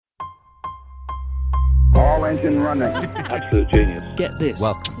turbo engine running. Absolute genius. Get this.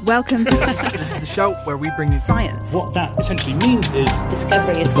 Welcome. This is the show where we bring you Science. What that essentially means is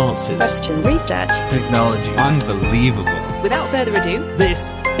discoveries, advances, Questions. Research. technology. Unbelievable. Without further ado,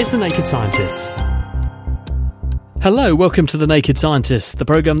 this is The Naked Scientists. Hello, welcome to The Naked Scientists, the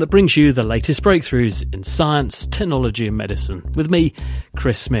programme that brings you the latest breakthroughs in science, technology and medicine. With me,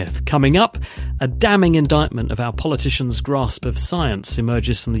 Chris Smith. Coming up, a damning indictment of how politicians' grasp of science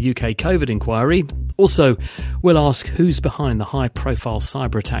emerges from the UK COVID inquiry. Also, we'll ask who's behind the high-profile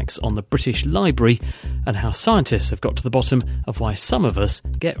cyber attacks on the British Library and how scientists have got to the bottom of why some of us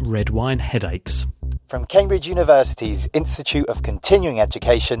get red wine headaches. From Cambridge University's Institute of Continuing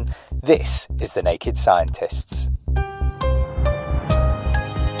Education, this is The Naked Scientists.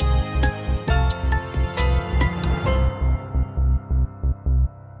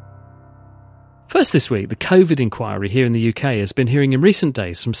 First this week, the COVID inquiry here in the UK has been hearing in recent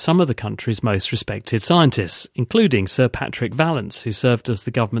days from some of the country's most respected scientists, including Sir Patrick Vallance, who served as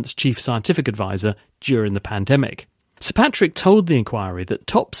the government's chief scientific advisor during the pandemic. Sir Patrick told the inquiry that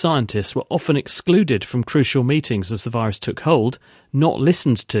top scientists were often excluded from crucial meetings as the virus took hold, not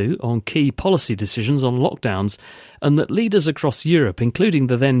listened to on key policy decisions on lockdowns, and that leaders across Europe, including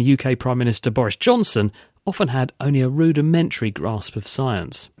the then UK Prime Minister Boris Johnson, often had only a rudimentary grasp of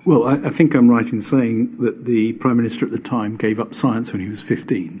science. Well, I think I'm right in saying that the Prime Minister at the time gave up science when he was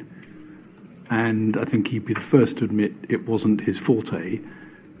 15. And I think he'd be the first to admit it wasn't his forte,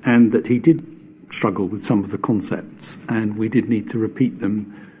 and that he did struggle with some of the concepts, and we did need to repeat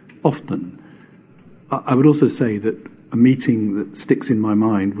them often. I would also say that a meeting that sticks in my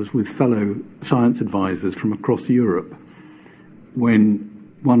mind was with fellow science advisors from across Europe, when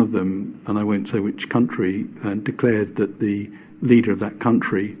one of them, and I won't say which country, declared that the leader of that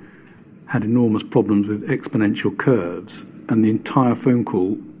country had enormous problems with exponential curves, and the entire phone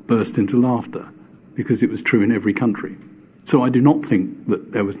call burst into laughter because it was true in every country. So I do not think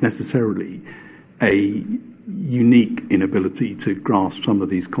that there was necessarily a unique inability to grasp some of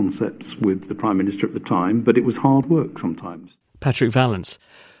these concepts with the Prime Minister at the time, but it was hard work sometimes. Patrick Vallance.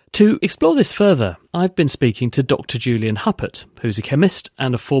 To explore this further, I've been speaking to Dr. Julian Huppert, who's a chemist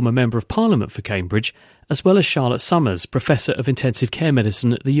and a former Member of Parliament for Cambridge, as well as Charlotte Summers, Professor of Intensive Care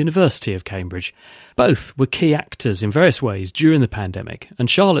Medicine at the University of Cambridge. Both were key actors in various ways during the pandemic, and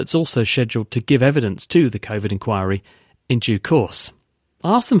Charlotte's also scheduled to give evidence to the COVID inquiry in due course.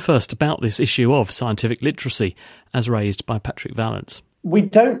 I asked them first about this issue of scientific literacy, as raised by Patrick Vallance. We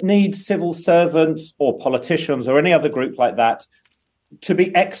don't need civil servants or politicians or any other group like that to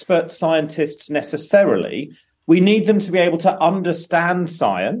be expert scientists necessarily. We need them to be able to understand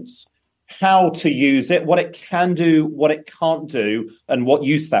science, how to use it, what it can do, what it can't do, and what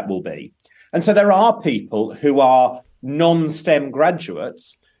use that will be. And so there are people who are non-STEM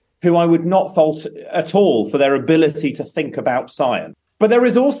graduates who I would not fault at all for their ability to think about science. But there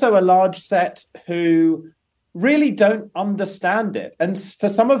is also a large set who really don't understand it. And for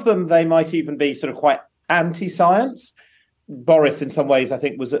some of them, they might even be sort of quite anti-science. Boris, in some ways, I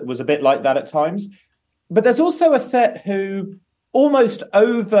think, was a bit like that at times. But there's also a set who almost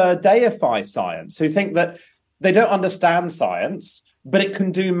over-deify science, who think that they don't understand science, but it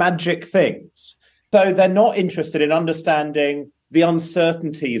can do magic things. So they're not interested in understanding the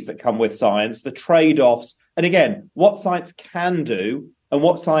uncertainties that come with science, the trade-offs, and again, what science can do and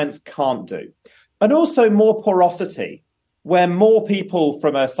what science can't do. And also more porosity, where more people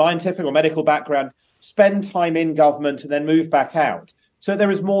from a scientific or medical background spend time in government and then move back out. So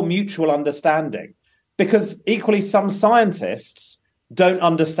there is more mutual understanding. Because equally, some scientists don't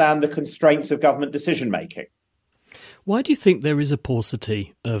understand the constraints of government decision-making. Why do you think there is a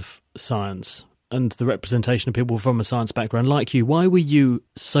paucity of science and the representation of people from a science background like you? Why were you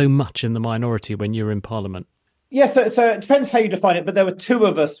so much in the minority when you were in Parliament? Yes, so it depends how you define it, but there were two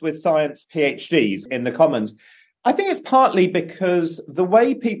of us with science PhDs in the Commons. I think it's partly because the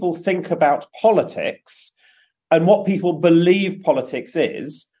way people think about politics and what people believe politics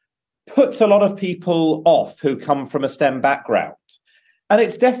is puts a lot of people off who come from a STEM background. And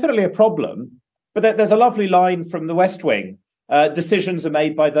it's definitely a problem, but there's a lovely line from the West Wing, decisions are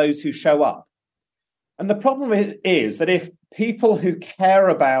made by those who show up. And the problem is that if people who care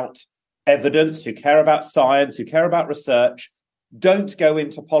about evidence, who care about science, who care about research, don't go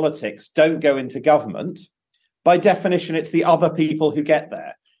into politics, don't go into government, by definition, it's the other people who get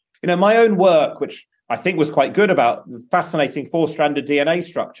there. You know, my own work, which I think was quite good about fascinating four-stranded DNA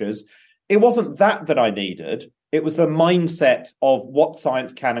structures, it wasn't that I needed. It was the mindset of what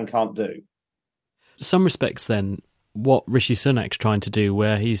science can and can't do. In some respects, then, what Rishi Sunak's trying to do,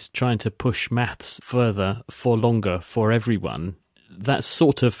 where he's trying to push maths further for longer for everyone, that's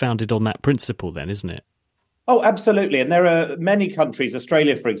sort of founded on that principle then, isn't it? Oh, absolutely. And there are many countries,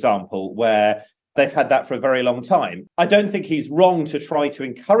 Australia, for example, where they've had that for a very long time. I don't think he's wrong to try to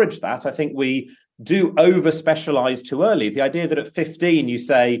encourage that. I think we do over specialize too early. The idea that at 15 you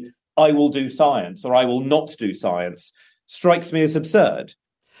say, I will do science or I will not do science strikes me as absurd.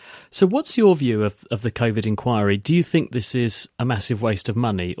 So what's your view of the COVID inquiry? Do you think this is a massive waste of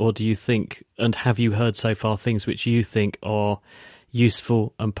money, or do you think, and have you heard so far things which you think are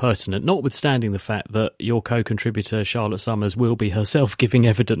useful and pertinent, notwithstanding the fact that your co-contributor Charlotte Summers will be herself giving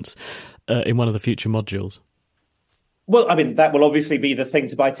evidence in one of the future modules? Well, I mean, that will obviously be the thing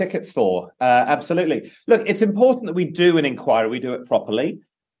to buy tickets for. Absolutely. Look, it's important that we do an inquiry, we do it properly.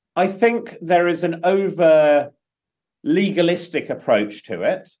 I think there is an over legalistic approach to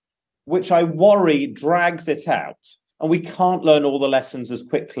it, which I worry drags it out, and we can't learn all the lessons as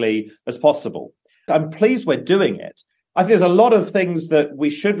quickly as possible. I'm pleased we're doing it. I think there's a lot of things that we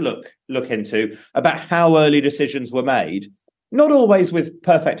should look into about how early decisions were made, not always with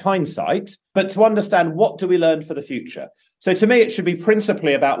perfect hindsight, but to understand what do we learn for the future. So to me, it should be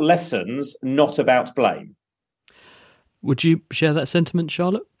principally about lessons, not about blame. Would you share that sentiment,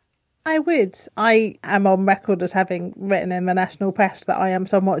 Charlotte? I would. I am on record as having written in the national press that I am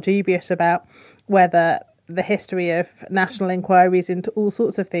somewhat dubious about whether the history of national inquiries into all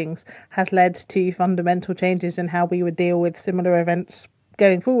sorts of things has led to fundamental changes in how we would deal with similar events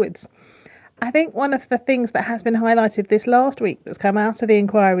going forwards. I think one of the things that has been highlighted this last week that's come out of the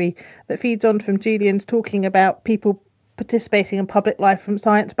inquiry that feeds on from Julian's talking about people participating in public life from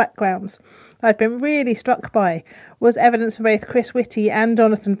science backgrounds, I've been really struck by was evidence from both Chris Whitty and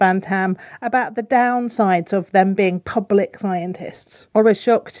Jonathan Van Tam about the downsides of them being public scientists. I was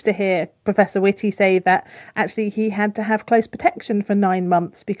shocked to hear Professor Whitty say that actually he had to have close protection for 9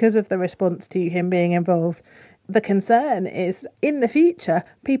 months because of the response to him being involved. The concern is in the future,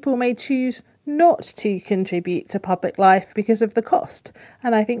 people may choose not to contribute to public life because of the cost.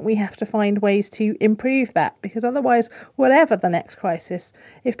 And I think we have to find ways to improve that, because otherwise, whatever the next crisis,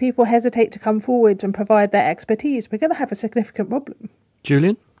 if people hesitate to come forward and provide their expertise, we're going to have a significant problem.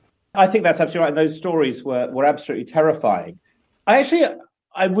 Julian? I think that's absolutely right. Those stories were absolutely terrifying.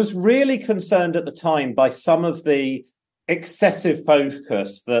 I was really concerned at the time by some of the excessive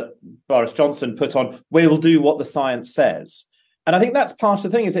focus that Boris Johnson put on, we'll do what the science says. And I think that's part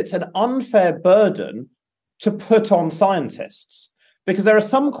of the thing, is it's an unfair burden to put on scientists, because there are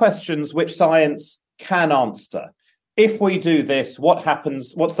some questions which science can answer. If we do this, what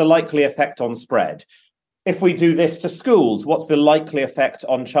happens? What's the likely effect on spread? If we do this to schools, what's the likely effect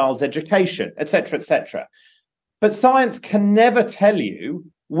on child's education, etc., etc. But science can never tell you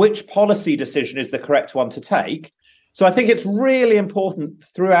which policy decision is the correct one to take. So I think it's really important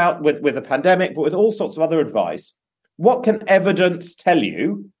throughout with the pandemic, but with all sorts of other advice, what can evidence tell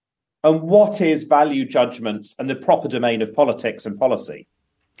you and what is value judgments and the proper domain of politics and policy?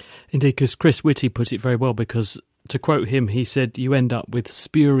 Indeed, because Chris Whitty put it very well, because to quote him, he said, you end up with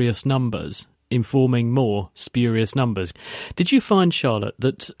spurious numbers informing more spurious numbers. Did you find, Charlotte,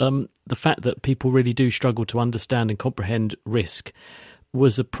 that the fact that people really do struggle to understand and comprehend risk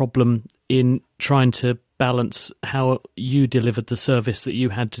was a problem in trying to balance how you delivered the service that you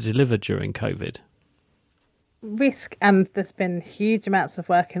had to deliver during COVID? Risk, and there's been huge amounts of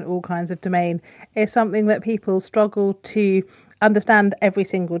work in all kinds of domain, is something that people struggle to understand every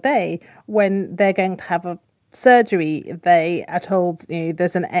single day. When they're going to have a surgery, they are told,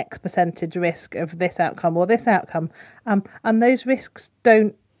 there's an X percentage risk of this outcome or this outcome, and those risks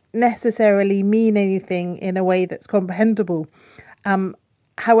don't necessarily mean anything in a way that's comprehensible.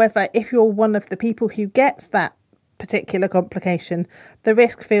 However, if you're one of the people who gets that particular complication, the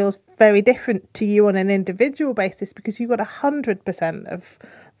risk feels very different to you on an individual basis, because you've got 100% of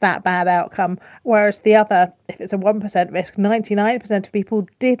that bad outcome, whereas the other, if it's a 1% risk, 99% of people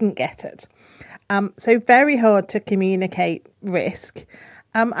didn't get it. So very hard to communicate risk.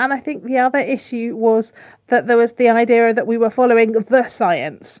 And I think the other issue was that there was the idea that we were following the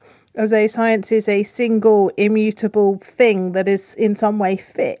science, as though science is a single immutable thing that is in some way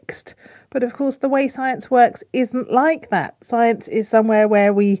fixed. But of course, the way science works isn't like that. Science is somewhere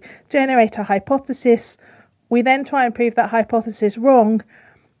where we generate a hypothesis, we then try and prove that hypothesis wrong,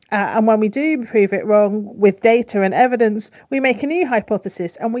 and when we do prove it wrong with data and evidence, we make a new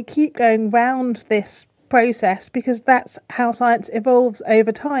hypothesis, and we keep going round this process because that's how science evolves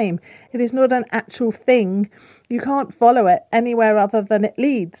over time. It is not an actual thing. You can't follow it anywhere other than it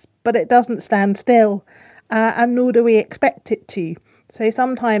leads, but it doesn't stand still, and nor do we expect it to. So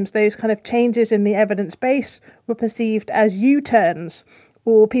sometimes those kind of changes in the evidence base were perceived as U-turns,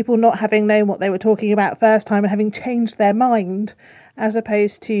 or people not having known what they were talking about first time and having changed their mind. as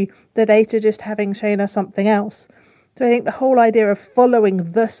opposed to the data just having shown us something else. So I think the whole idea of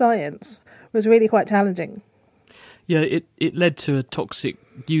following the science was really quite challenging. Yeah, it led to a toxic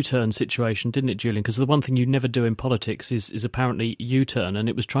U-turn situation, didn't it, Julian? Because the one thing you never do in politics is apparently U-turn, and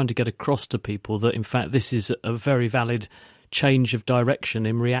it was trying to get across to people that, in fact, this is a very valid change of direction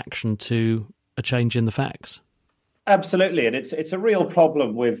in reaction to a change in the facts. Absolutely, and it's a real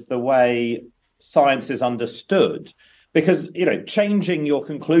problem with the way science is understood, because changing your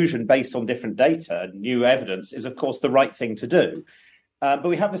conclusion based on different data, new evidence, is of course the right thing to do. But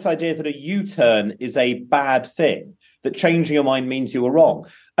we have this idea that a U-turn is a bad thing, that changing your mind means you were wrong.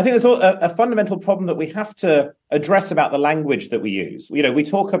 I think there's a fundamental problem that we have to address about the language that we use. We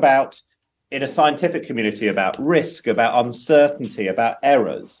talk about, in a scientific community, about risk, about uncertainty, about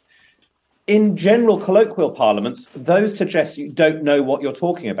errors. In general colloquial parlance, those suggest you don't know what you're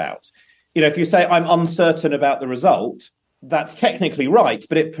talking about. If you say, I'm uncertain about the result, that's technically right,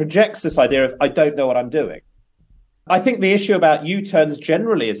 but it projects this idea of, I don't know what I'm doing. I think the issue about U-turns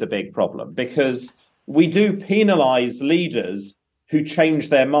generally is a big problem, because we do penalise leaders who change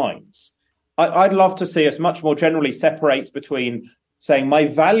their minds. I'd love to see us much more generally separate between saying my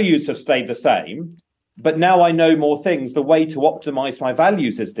values have stayed the same, but now I know more things. The way to optimise my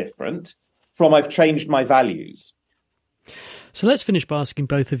values is different from I've changed my values. So let's finish by asking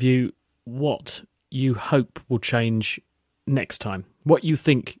both of you what you hope will change next time, what you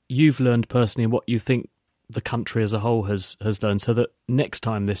think you've learned personally and what you think the country as a whole has learned, so that next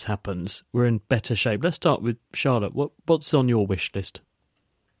time this happens, we're in better shape. Let's start with Charlotte. What's on your wish list?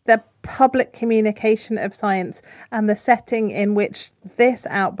 The public communication of science and the setting in which this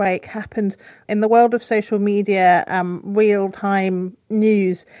outbreak happened in the world of social media, real-time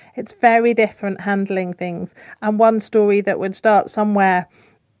news. It's very different handling things. And one story that would start somewhere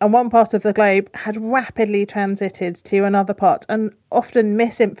and one part of the globe had rapidly transited to another part, and often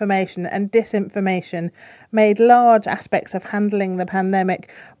misinformation and disinformation made large aspects of handling the pandemic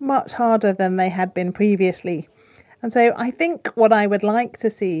much harder than they had been previously. And so I think what I would like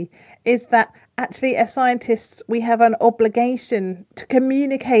to see is that actually as scientists, we have an obligation to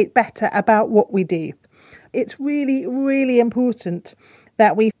communicate better about what we do. It's really, really important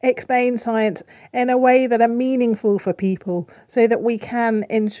that we explain science in a way that are meaningful for people, so that we can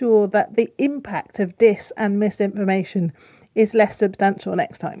ensure that the impact of dis and misinformation is less substantial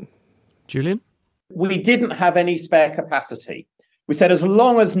next time. Julian? We didn't have any spare capacity. We said as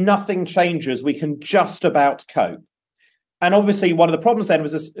long as nothing changes, we can just about cope. And obviously one of the problems then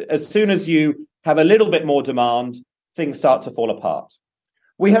was as soon as you have a little bit more demand, things start to fall apart.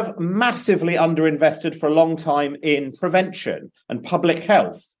 We have massively underinvested for a long time in prevention and public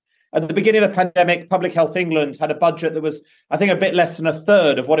health. At the beginning of the pandemic, Public Health England had a budget that was, I think, a bit less than a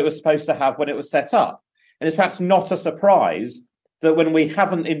third of what it was supposed to have when it was set up. And it's perhaps not a surprise that when we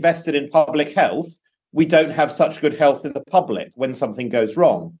haven't invested in public health, we don't have such good health in the public when something goes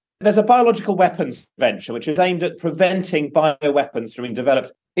wrong. There's a biological weapons venture which is aimed at preventing bioweapons from being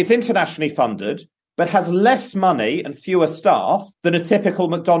developed. It's internationally funded, but has less money and fewer staff than a typical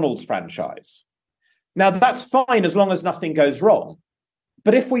McDonald's franchise. Now, that's fine as long as nothing goes wrong.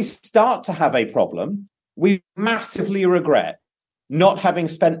 But if we start to have a problem, we massively regret not having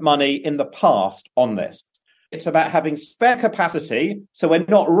spent money in the past on this. It's about having spare capacity, so we're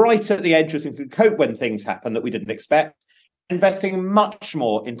not right at the edges and can cope when things happen that we didn't expect, investing much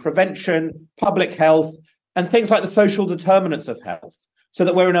more in prevention, public health, and things like the social determinants of health, so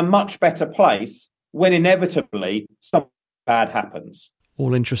that we're in a much better place when inevitably something bad happens.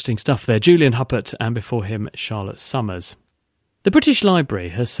 All interesting stuff there. Julian Huppert, and before him, Charlotte Summers. The British Library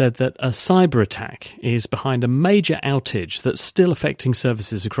has said that a cyber attack is behind a major outage that's still affecting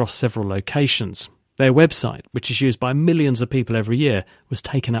services across several locations. Their website, which is used by millions of people every year, was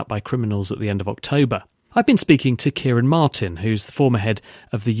taken up by criminals at the end of October. I've been speaking to Kieran Martin, who's the former head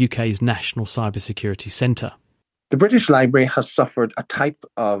of the UK's National Cybersecurity Centre. The British Library has suffered a type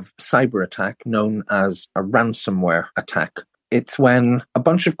of cyber attack known as a ransomware attack. It's when a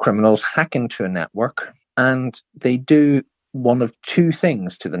bunch of criminals hack into a network and they do one of two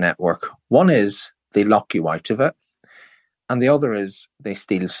things to the network. One is they lock you out of it, and the other is they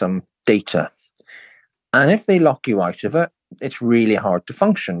steal some data. And if they lock you out of it, it's really hard to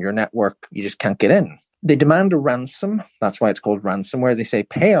function. Your network, you just can't get in. They demand a ransom. That's why it's called ransomware. They say,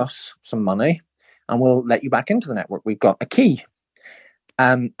 pay us some money and we'll let you back into the network. We've got a key.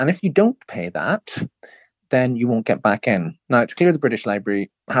 And if you don't pay that, then you won't get back in. Now, it's clear the British Library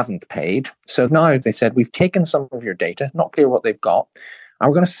haven't paid. So now they said, we've taken some of your data, not clear what they've got, and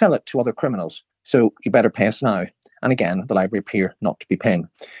we're going to sell it to other criminals. So you better pay us now. And again, the library appear not to be paying.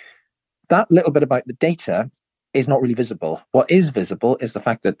 That little bit about the data is not really visible. What is visible is the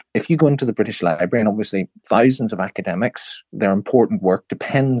fact that if you go into the British Library, and obviously thousands of academics, their important work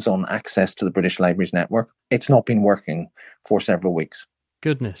depends on access to the British Library's network, it's not been working for several weeks.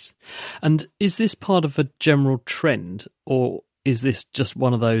 Goodness. And is this part of a general trend, or is this just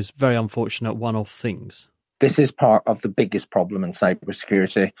one of those very unfortunate one-off things? This is part of the biggest problem in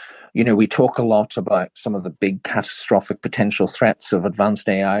cybersecurity. You know, we talk a lot about some of the big catastrophic potential threats of advanced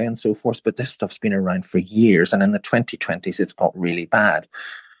AI and so forth, but this stuff's been around for years, and in the 2020s, it's got really bad.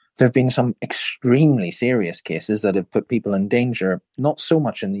 There have been some extremely serious cases that have put people in danger, not so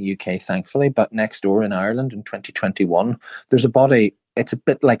much in the UK, thankfully, but next door in Ireland in 2021. There's a body, it's a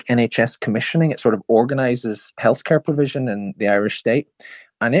bit like NHS commissioning. It sort of organises healthcare provision in the Irish state,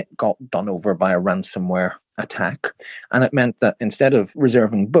 and it got done over by a ransomware attack. And it meant that instead of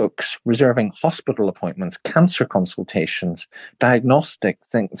reserving books, reserving hospital appointments, cancer consultations, diagnostic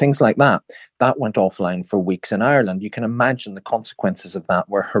things like that, that went offline for weeks in Ireland. You can imagine the consequences of that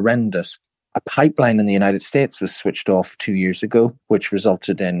were horrendous. A pipeline in the United States was switched off 2 years ago, which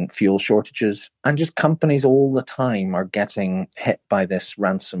resulted in fuel shortages. And just companies all the time are getting hit by this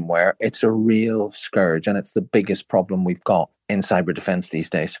ransomware. It's a real scourge, and it's the biggest problem we've got in cyber defense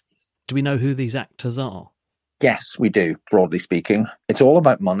these days. Do we know who these actors are? Yes, we do, broadly speaking. It's all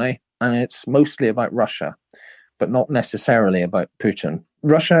about money, and it's mostly about Russia, but not necessarily about Putin.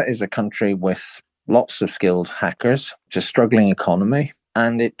 Russia is a country with lots of skilled hackers, it's a struggling economy,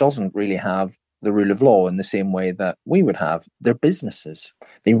 and it doesn't really have the rule of law in the same way that we would have. They're businesses.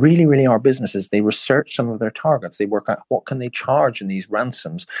 They really, really are businesses. They research some of their targets. They work out what can they charge in these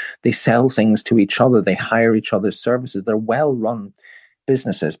ransoms. They sell things to each other. They hire each other's services. They're well-run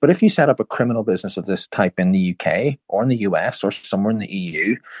businesses. But if you set up a criminal business of this type in the UK or in the US or somewhere in the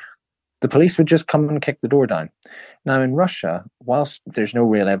EU, the police would just come and kick the door down. Now, in Russia, whilst there's no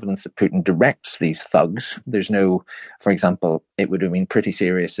real evidence that Putin directs these thugs, there's no, for example, it would have been pretty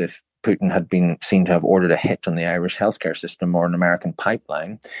serious if Putin had been seen to have ordered a hit on the Irish healthcare system or an American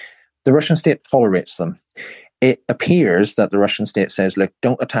pipeline. The Russian state tolerates them. It appears that the Russian state says, look,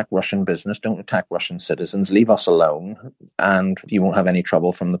 don't attack Russian business, don't attack Russian citizens, leave us alone, and you won't have any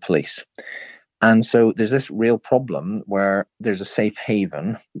trouble from the police. And so there's this real problem where there's a safe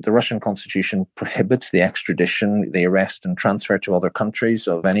haven. The Russian constitution prohibits the extradition, the arrest and transfer to other countries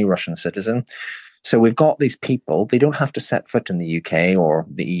of any Russian citizen. So we've got these people, they don't have to set foot in the UK or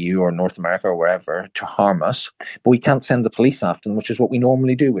the EU or North America or wherever to harm us, but we can't send the police after them, which is what we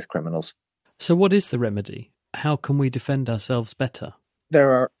normally do with criminals. So what is the remedy? How can we defend ourselves better?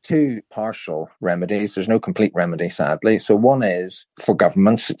 There are two partial remedies. There's no complete remedy, sadly. So one is for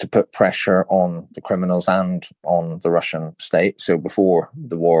governments to put pressure on the criminals and on the Russian state. So before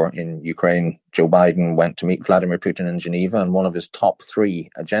the war in Ukraine, Joe Biden went to meet Vladimir Putin in Geneva, and one of his top 3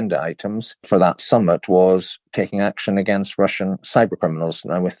 agenda items for that summit was taking action against Russian cybercriminals.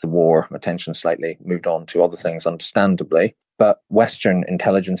 Now, with the war, attention slightly moved on to other things, understandably. But Western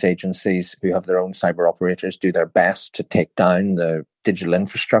intelligence agencies who have their own cyber operators do their best to take down the digital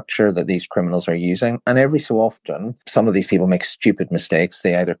infrastructure that these criminals are using. And every so often, some of these people make stupid mistakes.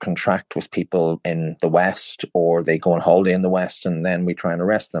 They either contract with people in the West or they go on holiday in the West, and then we try and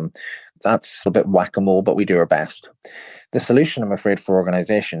arrest them. That's a bit whack-a-mole, but we do our best. The solution, I'm afraid, for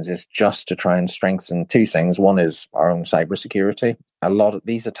organizations is just to try and strengthen 2 things. One is our own cybersecurity. A lot of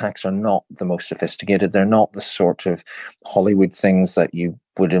these attacks are not the most sophisticated. They're not the sort of Hollywood things that you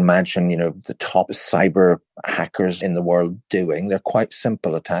would imagine, the top cyber hackers in the world doing. They're quite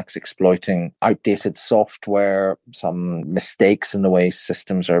simple attacks, exploiting outdated software, some mistakes in the way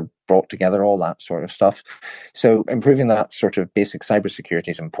systems are brought together, all that sort of stuff. So improving that sort of basic cybersecurity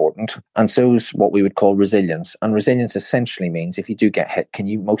is important. And so is what we would call resilience. And resilience essentially means if you do get hit, can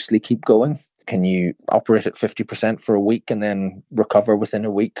you mostly keep going? Can you operate at 50% for a week and then recover within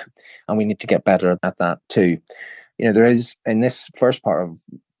a week? And we need to get better at that too. There is, in this first part of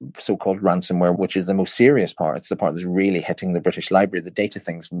so-called ransomware, which is the most serious part, it's the part that's really hitting the British Library. The data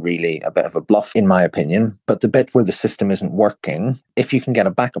thing's really a bit of a bluff, in my opinion. But the bit where the system isn't working, if you can get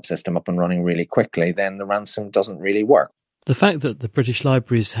a backup system up and running really quickly, then the ransom doesn't really work. The fact that the British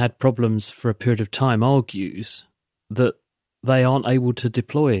Library's had problems for a period of time argues that they aren't able to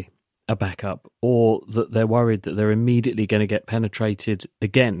deploy a backup, or that they're worried that they're immediately going to get penetrated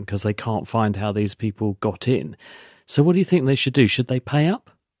again because they can't find how these people got in. So what do you think they should do? Should they pay up?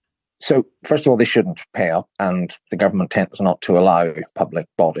 So, first of all, they shouldn't pay up, and the government tends not to allow public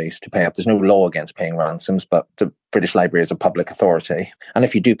bodies to pay up. There's no law against paying ransoms, but the British Library is a public authority. And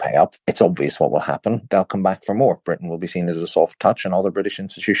if you do pay up, it's obvious what will happen. They'll come back for more. Britain will be seen as a soft touch, and other British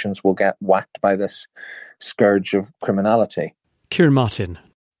institutions will get whacked by this scourge of criminality. Kieran Martin.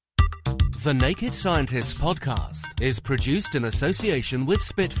 The Naked Scientists podcast is produced in association with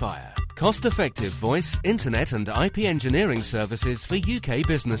Spitfire, cost-effective voice, internet and IP engineering services for UK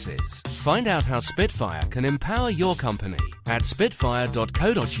businesses. Find out how Spitfire can empower your company at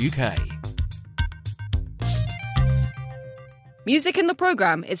spitfire.co.uk. Music in the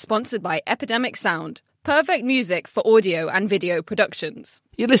programme is sponsored by Epidemic Sound, perfect music for audio and video productions.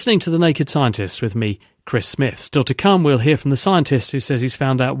 You're listening to The Naked Scientists with me, Chris Smith. Still to come, we'll hear from the scientist who says he's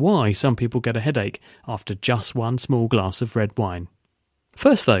found out why some people get a headache after just one small glass of red wine.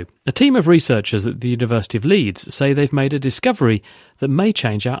 First, though, a team of researchers at the University of Leeds say they've made a discovery that may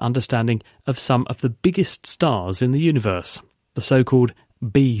change our understanding of some of the biggest stars in the universe, the so-called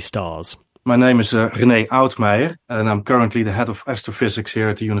B stars. My name is René Oudmeijer, and I'm currently the head of astrophysics here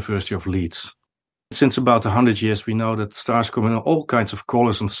at the University of Leeds. Since about 100 years, we know that stars come in all kinds of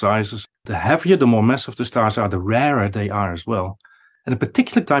colors and sizes. The heavier, the more massive the stars are, the rarer they are as well. And a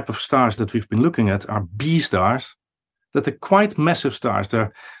particular type of stars that we've been looking at are B stars, that are quite massive stars.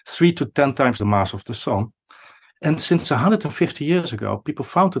 They're 3 to 10 times the mass of the Sun. And since 150 years ago, people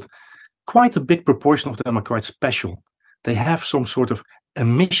found that quite a big proportion of them are quite special. They have some sort of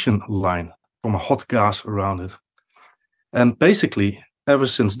emission line from a hot gas around it. And basically, ever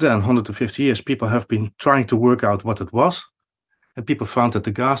since then, 150 years, people have been trying to work out what it was. And people found that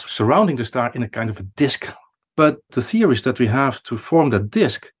the gas was surrounding the star in a kind of a disk. But the theories that we have to form that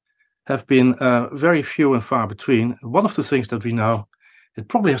disk have been very few and far between. One of the things that we know, it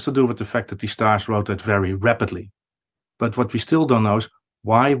probably has to do with the fact that these stars rotate very rapidly. But what we still don't know is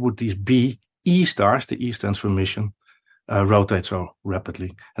why would these B-E stars, the E stands for emission, rotate so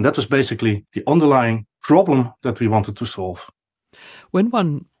rapidly. And that was basically the underlying problem that we wanted to solve. When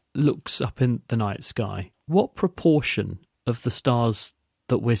one looks up in the night sky, what proportion of the stars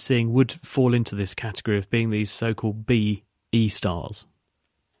that we're seeing would fall into this category of being these so-called B-E stars?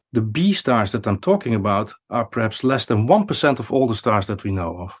 The B stars that I'm talking about are perhaps less than 1% of all the stars that we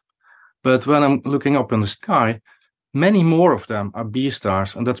know of. But when I'm looking up in the sky, many more of them are B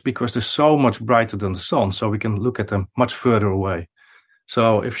stars, and that's because they're so much brighter than the Sun, so we can look at them much further away.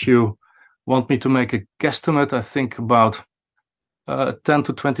 So if you want me to make a guesstimate, I think about 10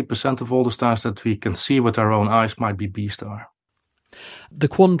 to 20% of all the stars that we can see with our own eyes might be B star. The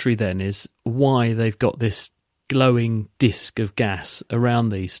quandary then is why they've got this glowing disk of gas around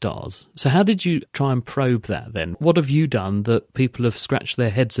these stars. So how did you try and probe that then? What have you done that people have scratched their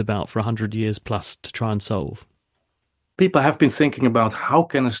heads about for 100 years plus to try and solve? People have been thinking about how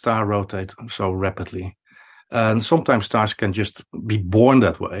can a star rotate so rapidly? And sometimes stars can just be born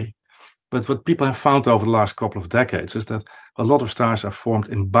that way. But what people have found over the last couple of decades is that a lot of stars are formed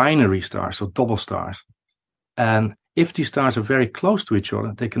in binary stars, so double stars. And if these stars are very close to each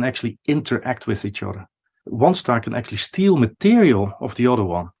other, they can actually interact with each other. One star can actually steal material of the other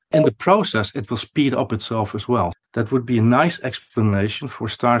one. In the process, it will speed up itself as well. That would be a nice explanation for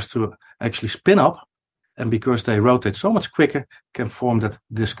stars to actually spin up, and because they rotate so much quicker, can form that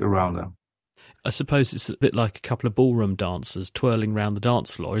disk around them. I suppose it's a bit like a couple of ballroom dancers twirling around the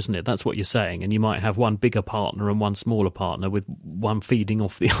dance floor, isn't it? That's what you're saying. And you might have one bigger partner and one smaller partner with one feeding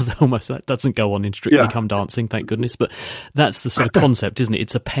off the other. Almost that doesn't go on in Strictly Come Dancing, thank goodness. But that's the sort of concept, isn't it?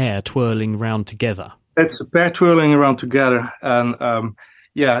 It's a pair twirling around together. It's a pair twirling around together. And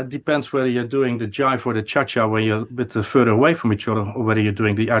it depends whether you're doing the jive or the cha-cha when you're a bit further away from each other, or whether you're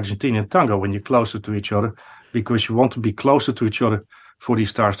doing the Argentinian tango when you're closer to each other, because you want to be closer to each other for these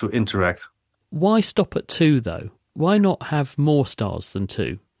stars to interact. Why stop at 2, though? Why not have more stars than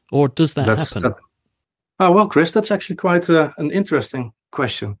 2? Or does that happen? Well, Chris, that's actually quite an interesting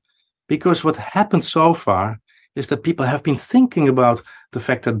question. Because what happened so far is that people have been thinking about the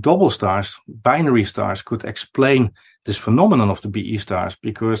fact that double stars, binary stars, could explain this phenomenon of the BE stars.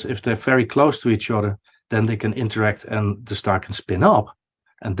 Because if they're very close to each other, then they can interact and the star can spin up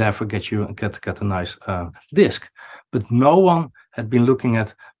and therefore get a nice disk. But no one had been looking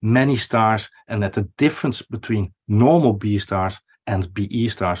at many stars and at the difference between normal B stars and BE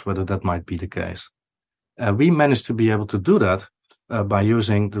stars, whether that might be the case. We managed to be able to do that by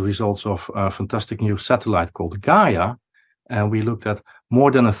using the results of a fantastic new satellite called Gaia. And we looked at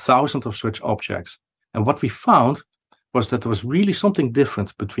more than 1,000 of such objects. And what we found was that there was really something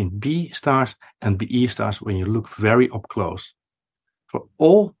different between B stars and BE stars when you look very up close. For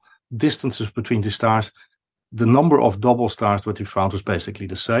all distances between the stars, the number of double stars that we found was basically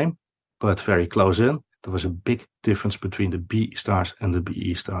the same, but very close in. There was a big difference between the B stars and the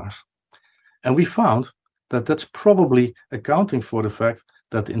BE stars. And we found that that's probably accounting for the fact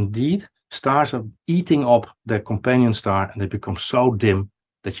that indeed stars are eating up their companion star and they become so dim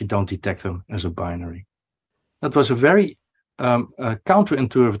that you don't detect them as a binary. That was a very a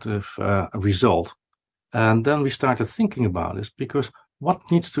counterintuitive result. And then we started thinking about this, because what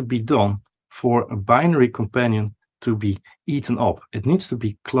needs to be done for a binary companion to be eaten up? It needs to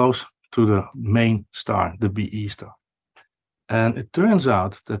be close to the main star, the BE star. And it turns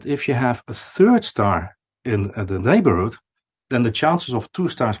out that if you have a third star in the neighborhood, then the chances of two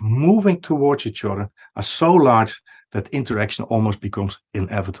stars moving towards each other are so large that interaction almost becomes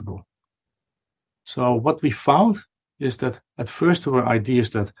inevitable. So what we found is that at first there were ideas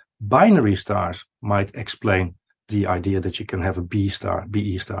that binary stars might explain the idea that you can have a BE star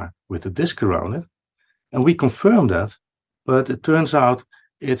with a disk around it. And we confirmed that, but it turns out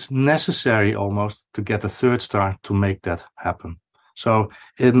it's necessary almost to get a third star to make that happen. So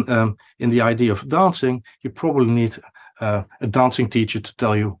in the idea of dancing, you probably need a dancing teacher to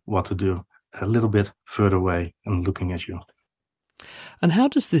tell you what to do a little bit further away and looking at you. And how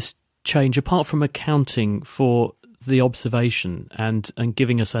does this change, apart from accounting for the observation and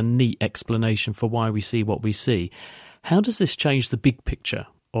giving us a neat explanation for why we see what we see, how does this change the big picture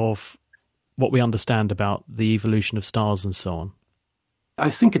of what we understand about the evolution of stars and so on? I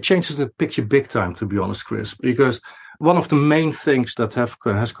think it changes the picture big time, to be honest, Chris, because one of the main things that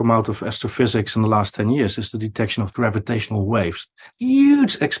has come out of astrophysics in the last 10 years is the detection of gravitational waves.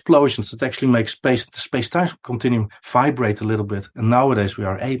 Huge explosions that actually make the space-time continuum vibrate a little bit. And nowadays we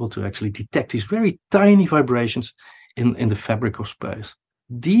are able to actually detect these very tiny vibrations in the fabric of space.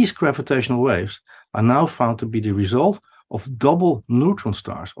 These gravitational waves are now found to be the result of double neutron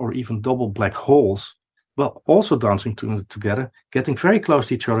stars or even double black holes, but also dancing together, getting very close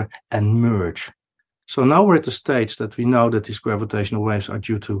to each other and merge. So now we're at the stage that we know that these gravitational waves are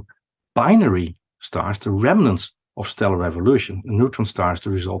due to binary stars, the remnants of stellar evolution. A neutron star is the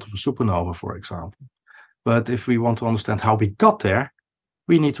result of a supernova, for example. But if we want to understand how we got there,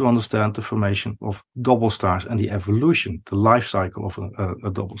 we need to understand the formation of double stars and the evolution, the life cycle of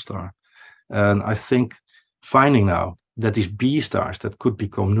a double star. And I think finding now that these B stars that could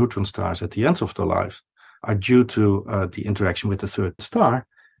become neutron stars at the end of their lives are due to the interaction with the third star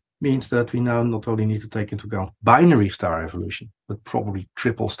means that we now not only need to take into account binary star evolution, but probably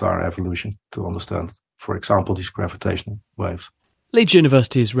triple star evolution to understand, for example, these gravitational waves. Leeds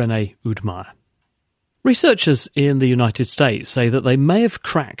University's René Oudmayer. Researchers in the United States say that they may have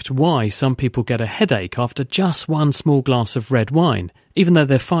cracked why some people get a headache after just one small glass of red wine, even though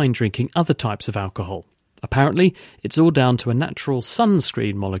they're fine drinking other types of alcohol. Apparently, it's all down to a natural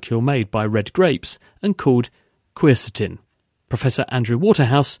sunscreen molecule made by red grapes and called quercetin. Professor Andrew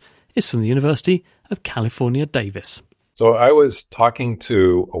Waterhouse is from the University of California, Davis. So I was talking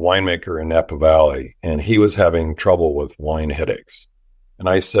to a winemaker in Napa Valley, and he was having trouble with wine headaches. And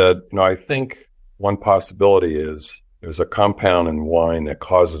I said, I think one possibility is there's a compound in wine that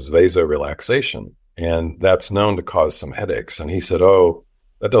causes vasorelaxation, and that's known to cause some headaches. And he said,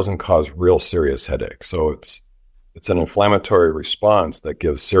 that doesn't cause real serious headaches. So it's an inflammatory response that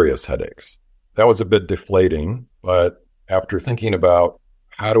gives serious headaches. That was a bit deflating, but after thinking about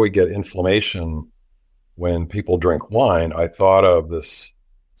how do we get inflammation when people drink wine, I thought of this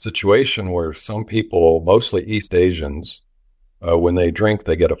situation where some people, mostly East Asians, when they drink,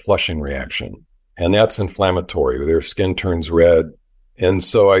 they get a flushing reaction. And that's inflammatory. Their skin turns red. And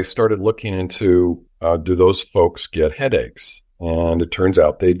so I started looking into, do those folks get headaches? And it turns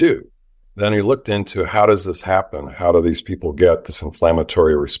out they do. Then we looked into how does this happen? How do these people get this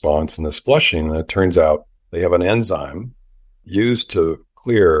inflammatory response and this flushing? And it turns out they have an enzyme used to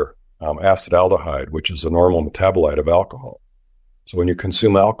clear acetaldehyde, which is a normal metabolite of alcohol. So when you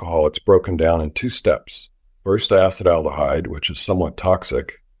consume alcohol, it's broken down in two steps. First, acetaldehyde, which is somewhat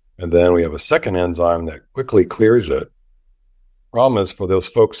toxic, and then we have a second enzyme that quickly clears it. Problem is, for those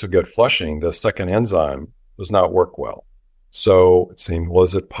folks who get flushing, the second enzyme does not work well. So it seemed,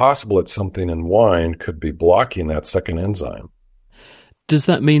 is it possible that something in wine could be blocking that second enzyme? Does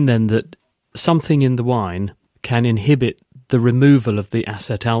that mean then that something in the wine can inhibit the removal of the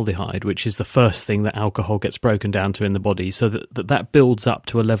acetaldehyde, which is the first thing that alcohol gets broken down to in the body, so that builds up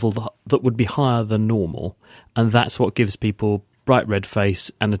to a level that would be higher than normal, and that's what gives people bright red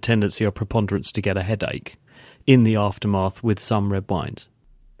face and a tendency or preponderance to get a headache in the aftermath with some red wines?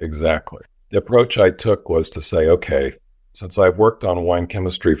 Exactly. The approach I took was to say, okay, since I've worked on wine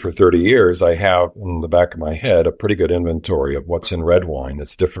chemistry for 30 years, I have in the back of my head a pretty good inventory of what's in red wine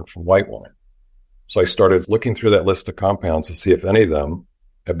that's different from white wine. So I started looking through that list of compounds to see if any of them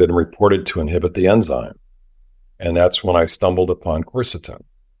have been reported to inhibit the enzyme. And that's when I stumbled upon quercetin.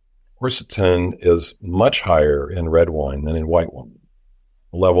 Quercetin is much higher in red wine than in white wine.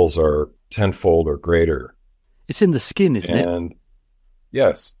 The levels are tenfold or greater. It's in the skin, isn't it?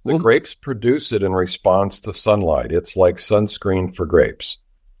 Yes, the grapes produce it in response to sunlight. It's like sunscreen for grapes.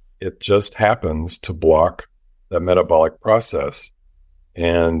 It just happens to block that metabolic process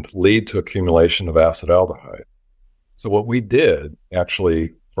and lead to accumulation of acetaldehyde. So what we did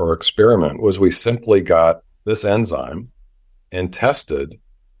actually for our experiment was we simply got this enzyme and tested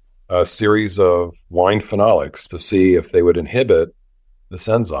a series of wine phenolics to see if they would inhibit this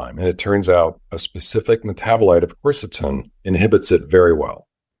enzyme. And it turns out a specific metabolite of quercetin inhibits it very well.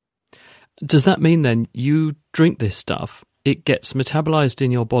 Does that mean then you drink this stuff, it gets metabolized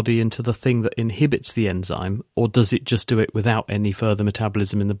in your body into the thing that inhibits the enzyme, or does it just do it without any further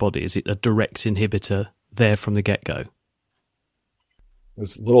metabolism in the body? Is it a direct inhibitor there from the get-go?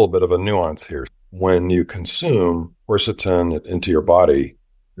 There's a little bit of a nuance here. When you consume quercetin into your body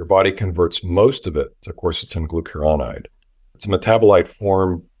converts most of it to quercetin glucuronide. It's a metabolite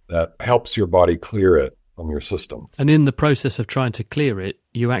form that helps your body clear it from your system. And in the process of trying to clear it,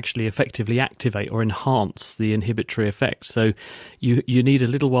 you actually effectively activate or enhance the inhibitory effect. So you need a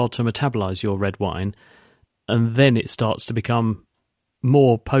little while to metabolize your red wine, and then it starts to become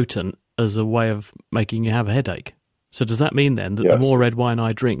more potent as a way of making you have a headache. So does that mean then that the more red wine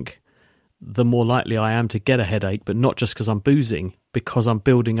I drink, the more likely I am to get a headache, but not just because I'm boozing, because I'm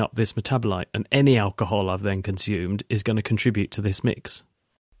building up this metabolite, and any alcohol I've then consumed is going to contribute to this mix?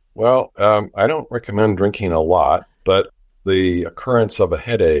 Well, I don't recommend drinking a lot, but the occurrence of a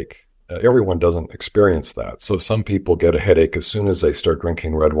headache, everyone doesn't experience that. So some people get a headache as soon as they start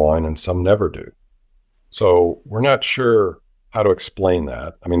drinking red wine, and some never do. So we're not sure how to explain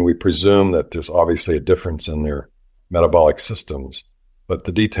that. I mean, we presume that there's obviously a difference in their metabolic systems, but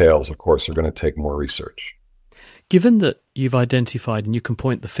the details, of course, are going to take more research. Given that you've identified and you can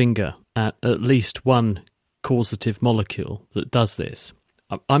point the finger at least one causative molecule that does this,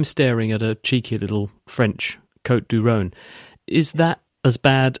 I'm staring at a cheeky little French Côte du Rhône. Is that as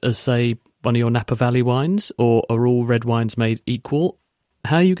bad as, say, one of your Napa Valley wines, or are all red wines made equal?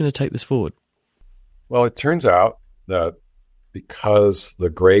 How are you going to take this forward? Well, it turns out that because the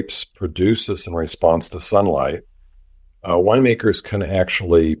grapes produce this in response to sunlight, winemakers can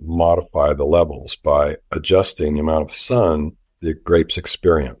actually modify the levels by adjusting the amount of sun the grapes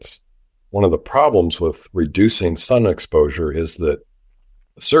experience. One of the problems with reducing sun exposure is that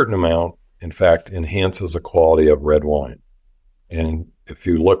a certain amount, in fact, enhances the quality of red wine. And if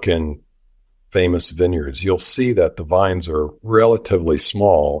you look in famous vineyards, you'll see that the vines are relatively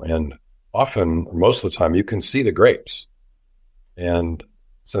small, and often, most of the time, you can see the grapes. And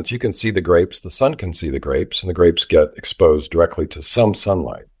since you can see the grapes, the sun can see the grapes, and the grapes get exposed directly to some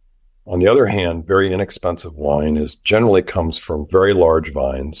sunlight. On the other hand, very inexpensive wine generally comes from very large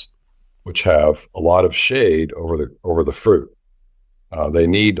vines, which have a lot of shade over the fruit. They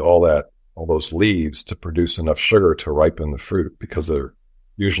need all those leaves to produce enough sugar to ripen the fruit, because they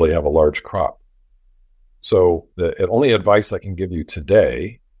usually have a large crop. So the only advice I can give you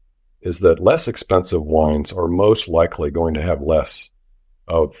today is that less expensive wines are most likely going to have less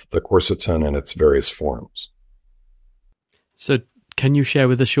of the quercetin in its various forms. So can you share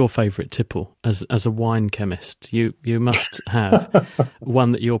with us your favourite tipple as a wine chemist? You must have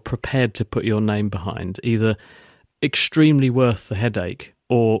one that you're prepared to put your name behind, either extremely worth the headache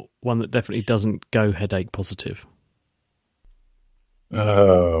or one that definitely doesn't go headache positive.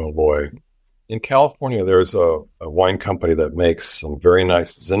 Oh, boy. In California, there's a wine company that makes some very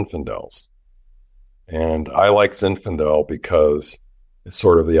nice Zinfandels. And I like Zinfandel because it's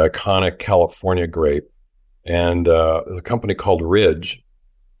sort of the iconic California grape. And there's a company called Ridge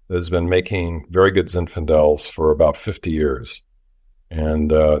that has been making very good Zinfandels for about 50 years. And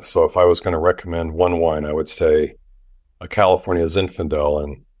so if I was going to recommend one wine, I would say a California Zinfandel.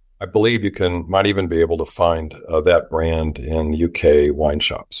 And I believe you might even be able to find that brand in UK wine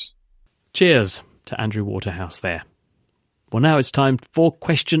shops. Cheers to Andrew Waterhouse there. Well, now it's time for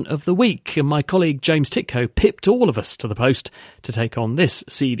Question of the Week, and my colleague James Titko pipped all of us to the post to take on this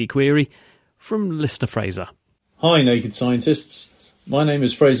seedy query from listener Fraser. Hi, Naked Scientists. My name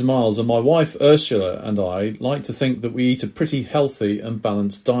is Fraser Miles, and my wife Ursula and I like to think that we eat a pretty healthy and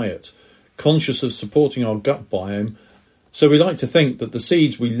balanced diet, conscious of supporting our gut biome. So we like to think that the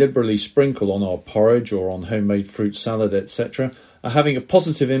seeds we liberally sprinkle on our porridge or on homemade fruit salad, etc., are having a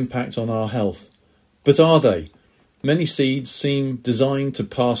positive impact on our health. But are they? Many seeds seem designed to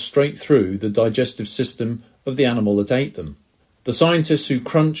pass straight through the digestive system of the animal that ate them. The scientists who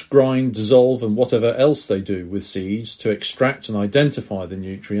crunch, grind, dissolve and whatever else they do with seeds to extract and identify the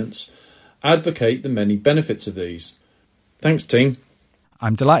nutrients advocate the many benefits of these. Thanks, team.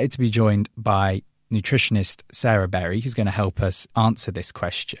 I'm delighted to be joined by nutritionist Sarah Berry, who's going to help us answer this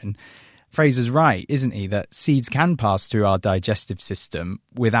question. Fraser's right, isn't he, that seeds can pass through our digestive system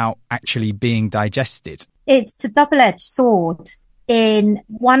without actually being digested? It's a double-edged sword. In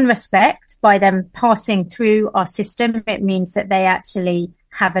one respect, by them passing through our system, it means that they actually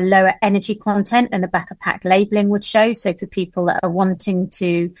have a lower energy content than the back of pack labelling would show. So for people that are wanting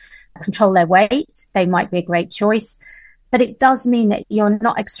to control their weight, they might be a great choice. But it does mean that you're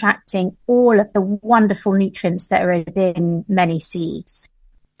not extracting all of the wonderful nutrients that are within many seeds.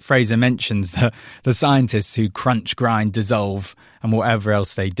 Fraser mentions the scientists who crunch, grind, dissolve and whatever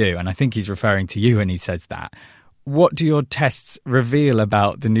else they do. And I think he's referring to you when he says that. What do your tests reveal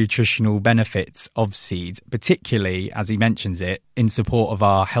about the nutritional benefits of seeds, particularly, as he mentions it, in support of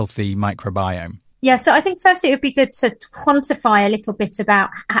our healthy microbiome? Yeah, so I think first it would be good to quantify a little bit about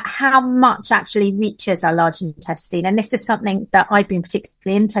how much actually reaches our large intestine. And this is something that I've been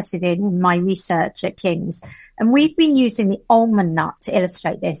particularly interested in my research at King's. And we've been using the almond nut to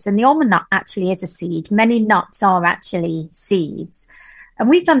illustrate this. And the almond nut actually is a seed. Many nuts are actually seeds. And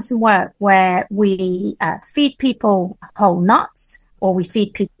we've done some work where we feed people whole nuts, or we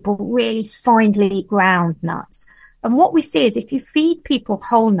feed people really finely ground nuts. And what we see is if you feed people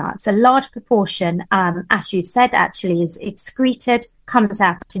whole nuts, a large proportion, as you've said, actually is excreted, comes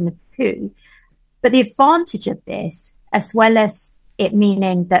out in the poo. But the advantage of this, as well as it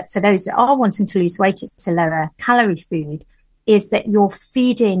meaning that for those that are wanting to lose weight, it's a lower calorie food, is that you're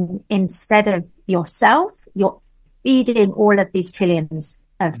feeding, instead of yourself, you're feeding all of these trillions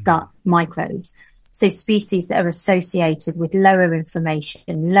of gut microbes. So species that are associated with lower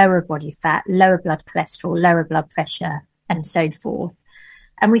inflammation, lower body fat, lower blood cholesterol, lower blood pressure, and so forth.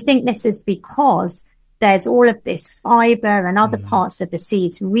 And we think this is because there's all of this fiber and other parts of the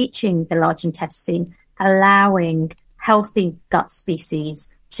seeds reaching the large intestine, allowing healthy gut species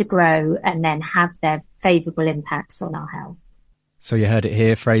to grow and then have their favourable impacts on our health. So you heard it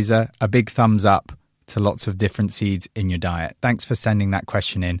here, Fraser. A big thumbs up to lots of different seeds in your diet. Thanks for sending that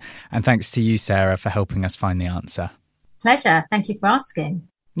question in. And thanks to you, Sarah, for helping us find the answer. Pleasure. Thank you for asking.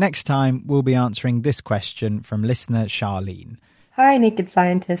 Next time, we'll be answering this question from listener Charlene. Hi, Naked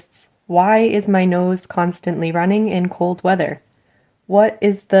Scientists. Why is my nose constantly running in cold weather? What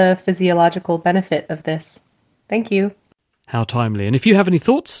is the physiological benefit of this? Thank you. How timely. And if you have any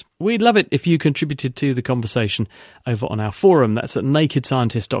thoughts, we'd love it if you contributed to the conversation over on our forum. That's at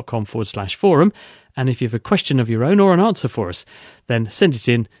nakedscientist.com/forum. And if you have a question of your own or an answer for us, then send it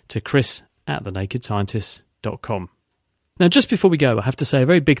in to chris@thenakedscientist.com. Now, just before we go, I have to say a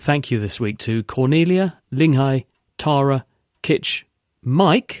very big thank you this week to Cornelia, Linghai, Tara, Kitch,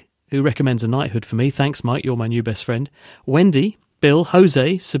 Mike, who recommends a knighthood for me. Thanks, Mike. You're my new best friend. Wendy, Bill,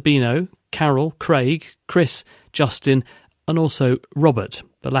 Jose, Sabino, Carol, Craig, Chris, Justin, and also Robert.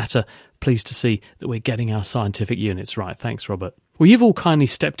 The latter, pleased to see that we're getting our scientific units right. Thanks, Robert. Well, you've all kindly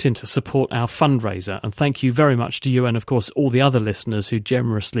stepped in to support our fundraiser, and thank you very much to you and, of course, all the other listeners who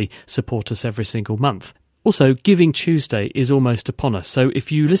generously support us every single month. Also, Giving Tuesday is almost upon us, so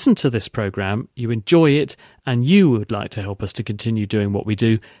if you listen to this programme, you enjoy it, and you would like to help us to continue doing what we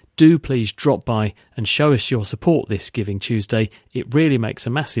do, do please drop by and show us your support this Giving Tuesday. It really makes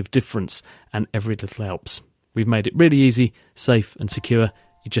a massive difference, and every little helps. We've made it really easy, safe and secure.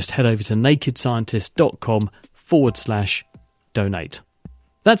 You just head over to nakedscientist.com/donate.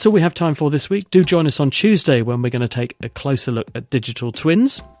 That's all we have time for this week. Do join us on Tuesday when we're going to take a closer look at digital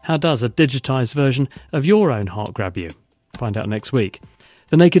twins. How does a digitised version of your own heart grab you? Find out next week.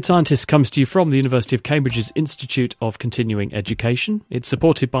 The Naked Scientist comes to you from the University of Cambridge's Institute of Continuing Education. It's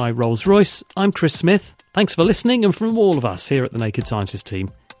supported by Rolls-Royce. I'm Chris Smith. Thanks for listening, and from all of us here at the Naked Scientist team,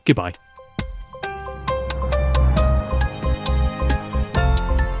 goodbye.